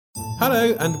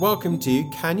Hello and welcome to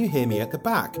Can You Hear Me at the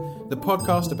Back, the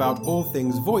podcast about all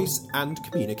things voice and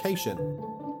communication.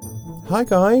 Hi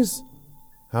guys.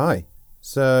 Hi.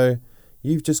 So,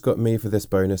 you've just got me for this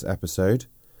bonus episode.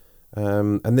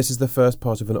 And this is the first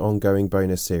part of an ongoing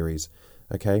bonus series.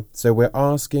 Okay, so we're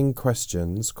asking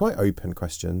questions, quite open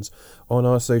questions, on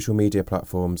our social media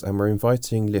platforms, and we're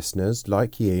inviting listeners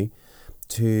like you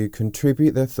to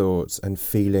contribute their thoughts and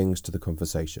feelings to the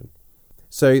conversation.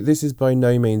 So this is by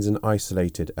no means an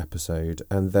isolated episode,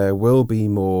 and there will be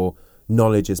more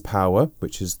Knowledge is Power,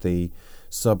 which is the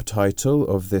subtitle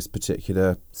of this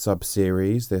particular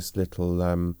sub-series, this little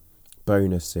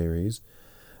bonus series.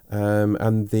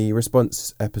 And the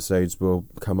response episodes will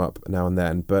come up now and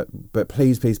then, but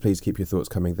please keep your thoughts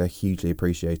coming. They're hugely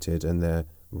appreciated and they're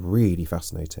really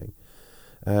fascinating.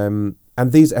 And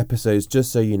these episodes, just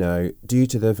so you know, due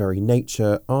to their very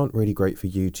nature, aren't really great for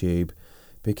YouTube,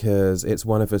 because it's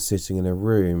one of us sitting in a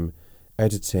room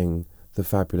editing the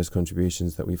fabulous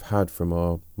contributions that we've had from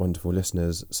our wonderful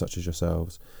listeners, such as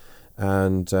yourselves,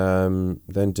 and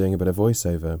then doing a bit of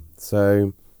voiceover.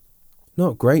 So,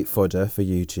 not great fodder for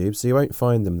YouTube, so you won't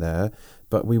find them there,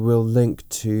 but we will link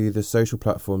to the social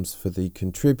platforms for the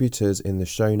contributors in the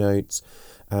show notes,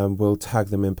 and we'll tag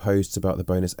them in posts about the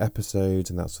bonus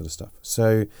episodes and that sort of stuff.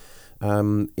 So,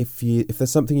 if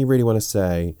there's something you really want to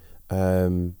say,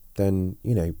 then,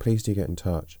 please do get in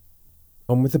touch.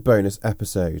 On with the bonus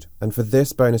episode. And for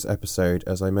this bonus episode,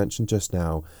 as I mentioned just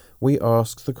now, we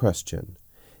ask the question,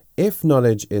 if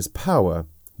knowledge is power,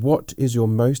 what is your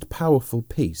most powerful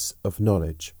piece of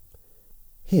knowledge?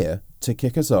 Here, to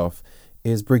kick us off,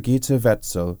 is Brigitte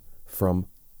Wetzel from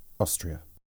Austria.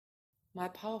 My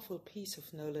powerful piece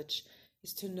of knowledge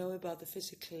is to know about the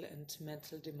physical and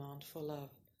mental demand for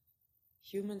love.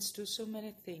 Humans do so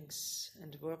many things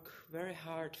and work very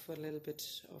hard for a little bit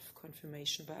of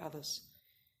confirmation by others.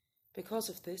 Because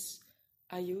of this,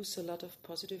 I use a lot of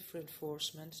positive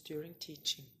reinforcement during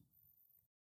teaching.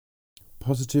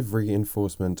 Positive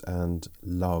reinforcement and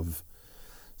love.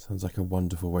 Sounds like a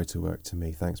wonderful way to work to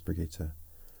me. Thanks, Brigitte.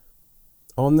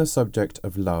 On the subject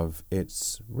of love,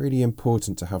 it's really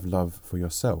important to have love for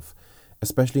yourself,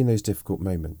 especially in those difficult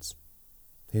moments.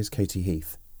 Here's Katie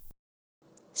Heath.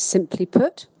 Simply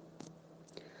put,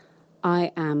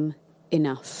 I am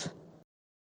enough.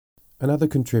 Another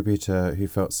contributor who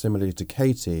felt similarly to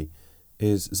Katie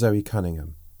is Zoe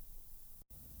Cunningham.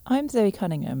 I'm Zoe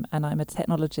Cunningham and I'm a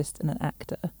technologist and an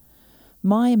actor.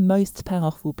 My most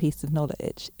powerful piece of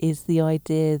knowledge is the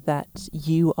idea that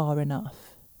you are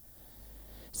enough.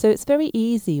 So it's very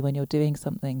easy when you're doing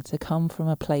something to come from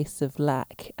a place of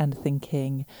lack and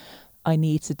thinking, I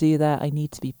need to do that, I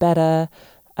need to be better.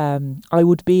 I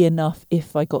would be enough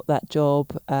if I got that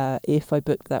job, if I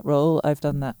booked that role. I've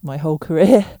done that my whole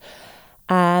career.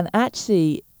 And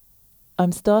actually,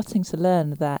 I'm starting to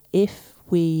learn that if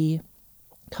we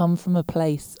come from a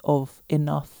place of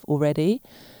enough already,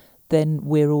 then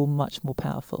we're all much more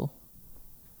powerful.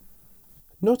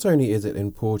 Not only is it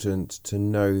important to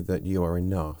know that you are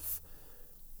enough,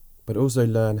 but also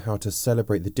learn how to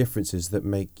celebrate the differences that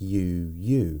make you,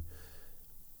 you,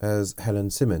 as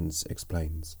Helen Simmons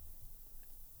explains.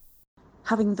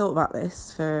 Having thought about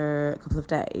this for a couple of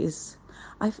days,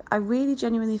 I really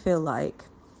genuinely feel like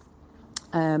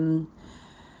being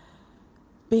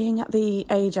at the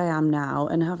age I am now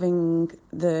and having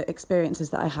the experiences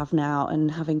that I have now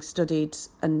and having studied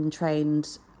and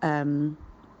trained in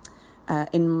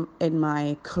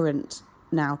my current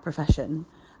now profession,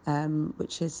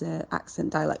 which is an accent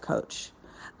dialect coach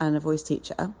and a voice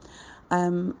teacher,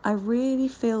 I really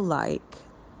feel like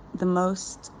the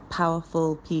most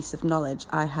powerful piece of knowledge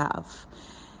I have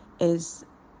is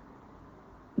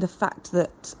the fact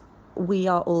that we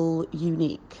are all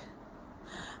unique.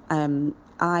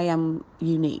 I am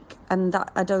unique, and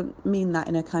that I don't mean that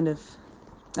in a kind of,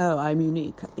 oh, I'm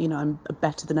unique, I'm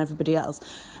better than everybody else.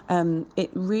 It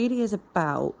really is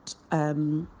about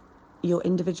your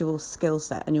individual skill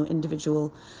set and your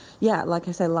individual, like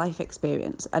I said, life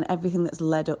experience and everything that's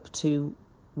led up to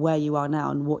where you are now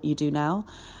and what you do now.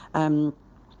 And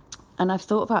I've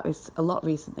thought about this a lot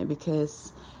recently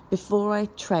because before I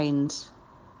trained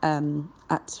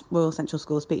at Royal Central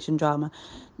School of Speech and Drama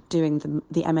doing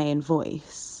the MA in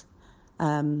voice,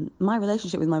 my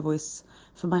relationship with my voice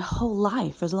for my whole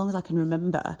life, for as long as I can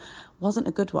remember, wasn't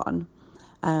a good one.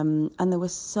 And there were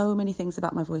so many things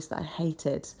about my voice that I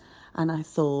hated and I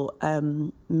thought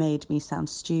made me sound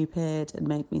stupid and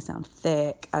made me sound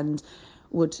thick and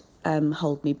would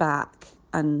hold me back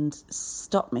and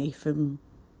stop me from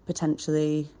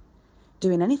potentially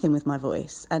doing anything with my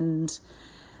voice. And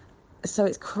so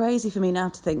it's crazy for me now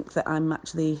to think that I'm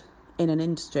actually in an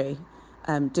industry,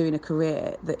 doing a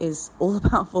career that is all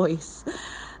about voice.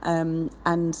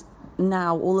 And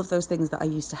now all of those things that I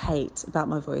used to hate about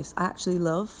my voice, I actually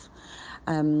love,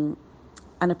 and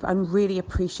I really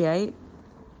appreciate,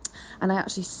 and I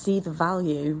actually see the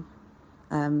value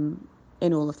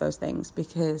in all of those things,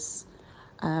 because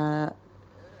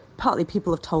partly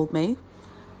people have told me,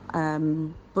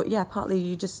 but yeah, partly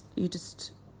you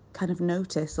just kind of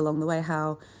notice along the way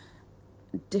how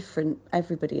different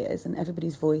everybody is, and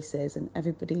everybody's voices, and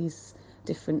everybody's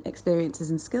different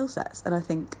experiences and skill sets, and I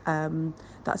think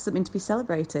that's something to be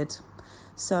celebrated.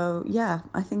 So yeah,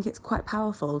 I think it's quite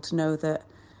powerful to know that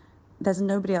there's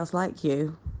nobody else like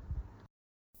you.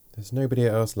 There's nobody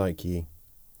else like you.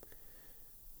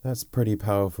 That's pretty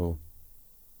powerful.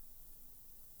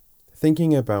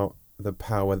 Thinking about the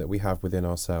power that we have within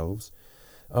ourselves,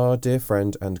 our dear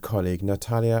friend and colleague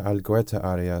Natalia Algorta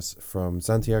Arias from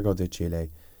Santiago de Chile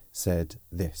said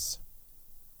this.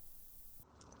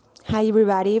 Hi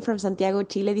everybody from Santiago,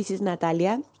 Chile. This is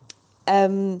Natalia.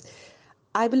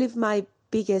 I believe my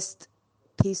biggest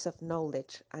piece of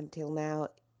knowledge until now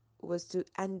was to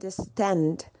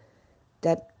understand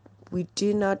that we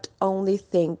do not only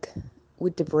think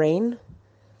with the brain,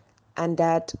 and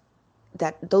that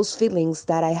those feelings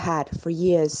that I had for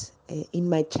years in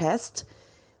my chest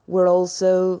were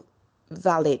also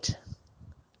valid.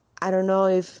 I don't know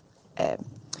if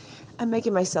I'm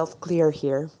making myself clear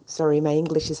here. Sorry, my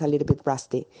English is a little bit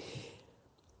rusty.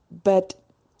 But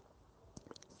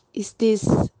it's this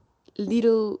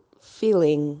little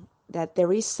feeling that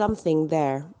there is something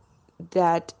there,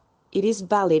 that it is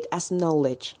valid as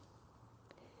knowledge.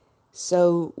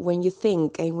 So when you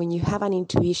think and when you have an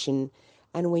intuition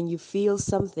and when you feel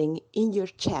something in your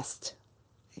chest,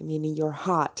 I mean in your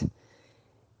heart,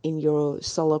 in your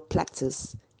solar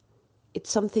plexus, it's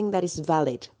something that is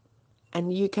valid.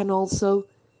 And you can also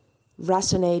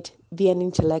resonate, be an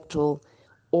intellectual,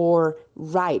 or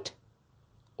write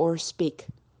or speak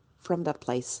from that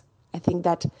place. I think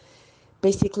that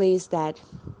basically is that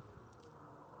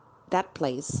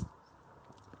place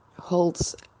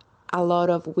holds a lot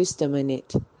of wisdom in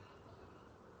it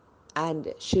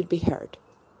and should be heard.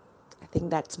 I think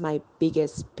that's my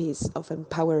biggest piece of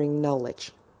empowering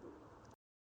knowledge.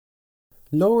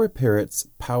 Laura Pirrett's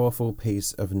powerful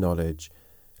piece of knowledge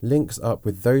links up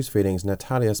with those feelings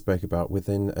Natalia spoke about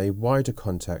within a wider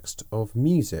context of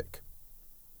music.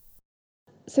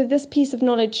 So this piece of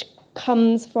knowledge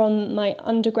comes from my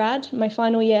undergrad. My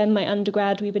final year in my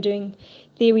undergrad, we were doing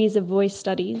theories of voice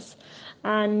studies.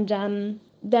 And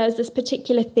there's this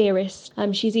particular theorist.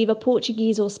 She's either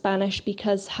Portuguese or Spanish,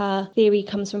 because her theory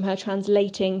comes from her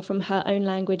translating from her own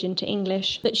language into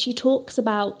English. But she talks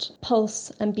about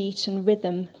pulse and beat and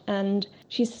rhythm. And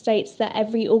she states that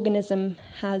every organism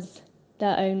has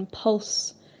their own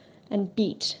pulse and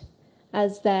beat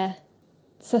as their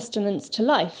sustenance to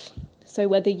life. So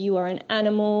whether you are an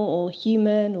animal or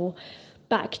human or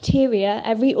bacteria,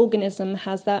 every organism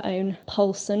has their own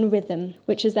pulse and rhythm,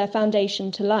 which is their foundation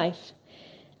to life.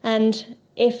 And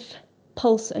if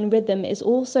pulse and rhythm is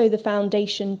also the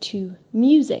foundation to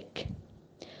music,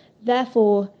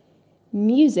 therefore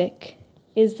music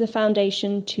is the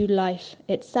foundation to life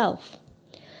itself.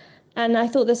 And I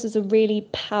thought this was a really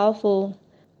powerful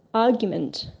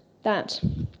argument that,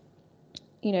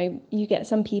 you get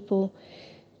some people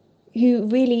who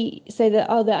really say that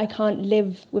I can't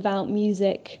live without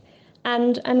music.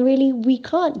 And really we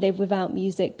can't live without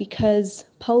music, because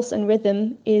pulse and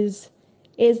rhythm is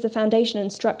the foundation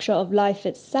and structure of life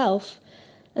itself.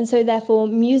 And so therefore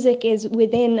music is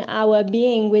within our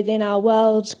being, within our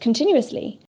world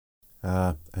continuously.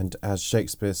 And as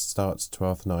Shakespeare starts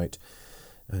Twelfth Night,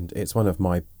 and it's one of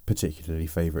my particularly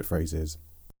favourite phrases,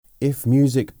 "If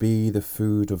music be the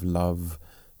food of love,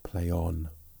 play on."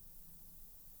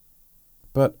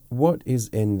 But what is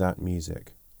in that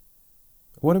music?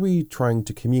 What are we trying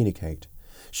to communicate?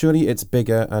 Surely it's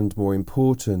bigger and more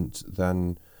important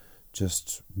than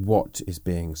just what is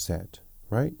being said,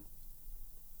 right?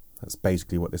 That's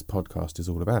basically what this podcast is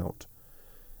all about.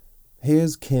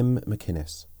 Here's Kim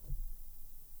McInnes.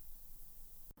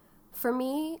 For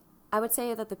me, I would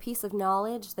say that the piece of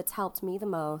knowledge that's helped me the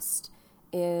most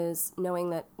is knowing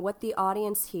that what the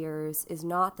audience hears is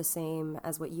not the same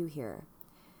as what you hear.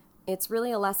 It's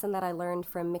really a lesson that I learned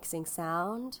from mixing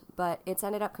sound, but it's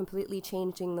ended up completely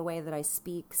changing the way that I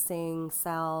speak, sing,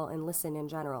 sell, and listen in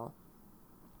general.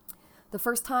 The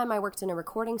first time I worked in a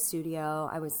recording studio,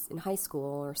 I was in high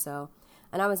school or so,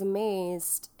 and I was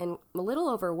amazed and a little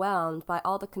overwhelmed by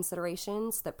all the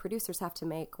considerations that producers have to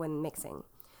make when mixing.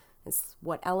 It's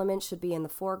what elements should be in the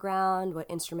foreground, what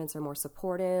instruments are more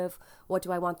supportive, what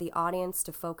do I want the audience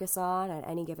to focus on at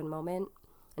any given moment,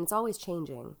 and it's always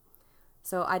changing.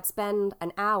 So I'd spend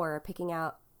an hour picking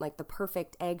out like the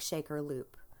perfect egg shaker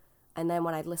loop, and then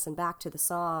when I'd listen back to the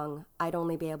song, I'd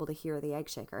only be able to hear the egg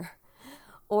shaker.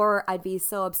 Or I'd be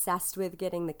so obsessed with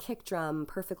getting the kick drum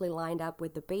perfectly lined up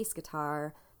with the bass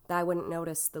guitar that I wouldn't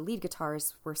notice the lead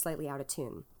guitars were slightly out of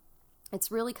tune.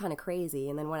 It's really kind of crazy.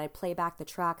 And then when I'd play back the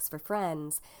tracks for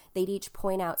friends, they'd each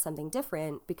point out something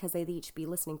different because they'd each be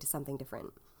listening to something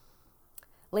different.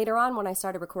 Later on, when I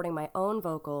started recording my own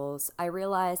vocals, I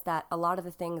realized that a lot of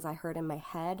the things I heard in my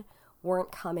head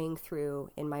weren't coming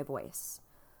through in my voice.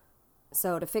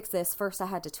 So to fix this, first I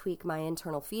had to tweak my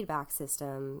internal feedback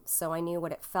system so I knew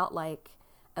what it felt like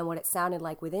and what it sounded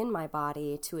like within my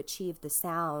body to achieve the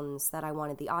sounds that I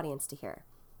wanted the audience to hear.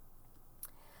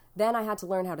 Then I had to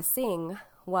learn how to sing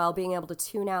while being able to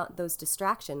tune out those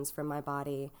distractions from my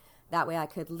body. That way I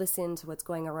could listen to what's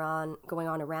going on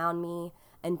around me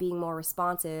and being more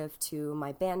responsive to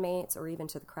my bandmates or even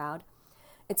to the crowd.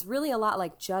 It's really a lot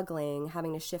like juggling,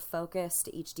 having to shift focus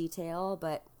to each detail,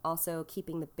 but also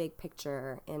keeping the big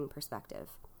picture in perspective.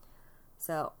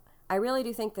 So I really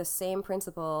do think the same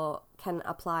principle can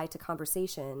apply to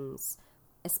conversations,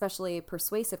 especially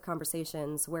persuasive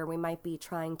conversations where we might be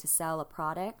trying to sell a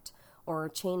product or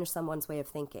change someone's way of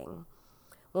thinking.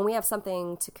 When we have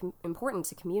something important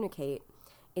to communicate,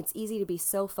 it's easy to be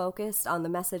so focused on the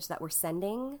message that we're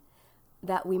sending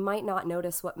that we might not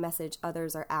notice what message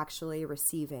others are actually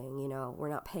receiving. You know, we're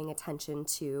not paying attention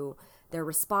to their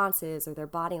responses or their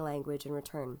body language in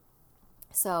return.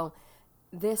 So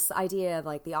this idea of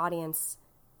like the audience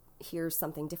hears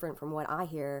something different from what I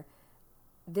hear,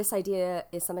 this idea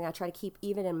is something I try to keep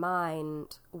even in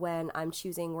mind when I'm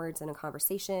choosing words in a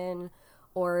conversation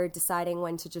or deciding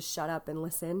when to just shut up and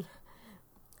listen.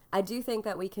 I do think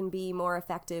that we can be more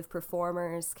effective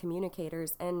performers,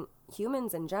 communicators, and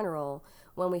humans in general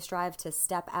when we strive to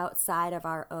step outside of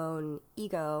our own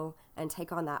ego and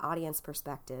take on that audience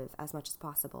perspective as much as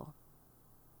possible.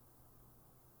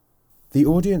 The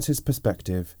audience's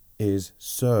perspective is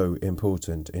so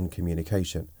important in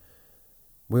communication.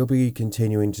 We'll be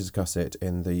continuing to discuss it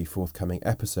in the forthcoming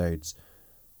episodes,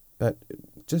 but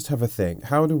just have a think.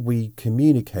 How do we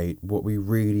communicate what we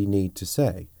really need to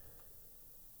say?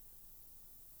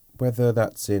 Whether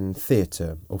that's in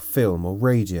theatre or film or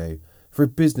radio, for a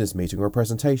business meeting or a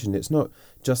presentation, it's not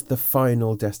just the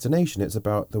final destination, it's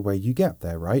about the way you get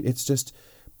there, right? It's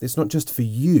not just for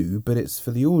you, but it's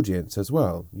for the audience as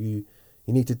well. You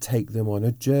need to take them on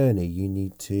a journey. You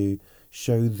need to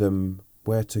show them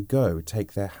where to go,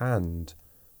 take their hand,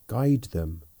 guide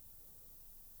them.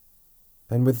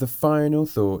 And with the final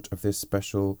thought of this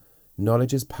special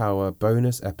Knowledge is Power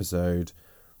bonus episode,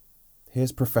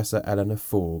 here's Professor Eleanor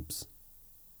Forbes.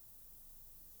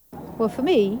 Well, for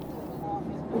me,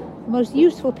 the most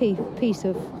useful piece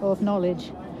of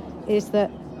knowledge is that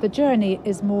the journey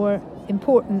is more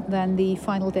important than the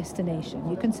final destination.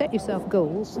 You can set yourself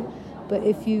goals, but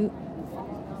if you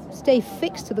stay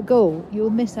fixed to the goal, you'll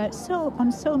miss out on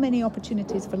so many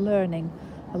opportunities for learning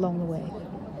along the way.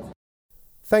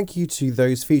 Thank you to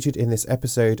those featured in this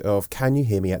episode of Can You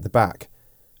Hear Me at the Back?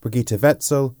 Brigitte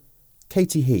Wetzel,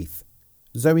 Katie Heath,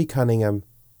 Zoe Cunningham,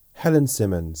 Helen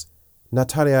Simmons,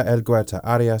 Natalia Elguerta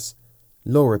Arias,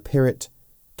 Laura Pirrett,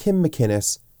 Kim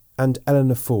McInnes, and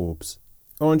Eleanor Forbes.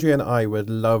 Andre and I would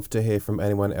love to hear from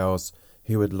anyone else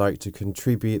who would like to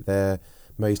contribute their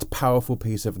most powerful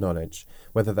piece of knowledge,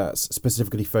 whether that's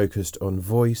specifically focused on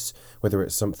voice, whether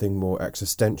it's something more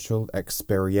existential,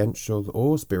 experiential,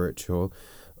 or spiritual,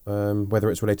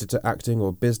 whether it's related to acting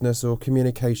or business or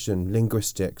communication,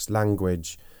 linguistics,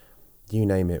 language, you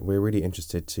name it. We're really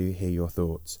interested to hear your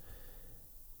thoughts.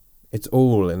 It's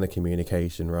all in the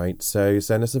communication, right? So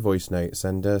send us a voice note,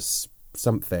 send us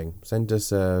something, send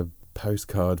us a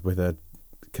postcard with a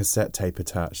cassette tape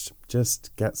attached.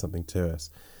 Just get something to us.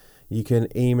 You can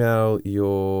email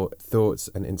your thoughts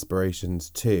and inspirations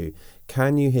to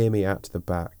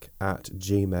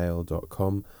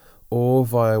canyouhearmeattheback@gmail.com or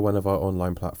via one of our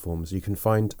online platforms. You can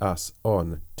find us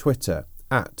on Twitter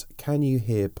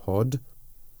 @CanYouHearPod,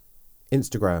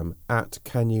 Instagram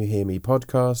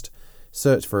 @CanYouHearMePodcast.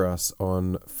 Search for us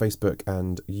on Facebook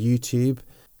and YouTube.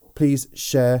 Please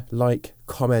share, like,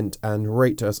 comment, and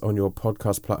rate us on your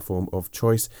podcast platform of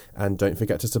choice. And don't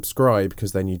forget to subscribe,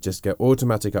 because then you just get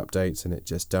automatic updates and it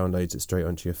just downloads it straight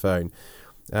onto your phone.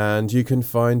 And you can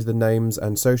find the names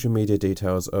and social media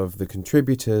details of the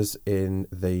contributors in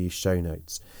the show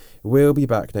notes. We'll be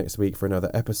back next week for another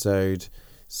episode.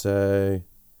 So,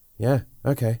 yeah,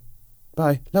 okay.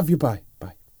 Bye. Love you, bye.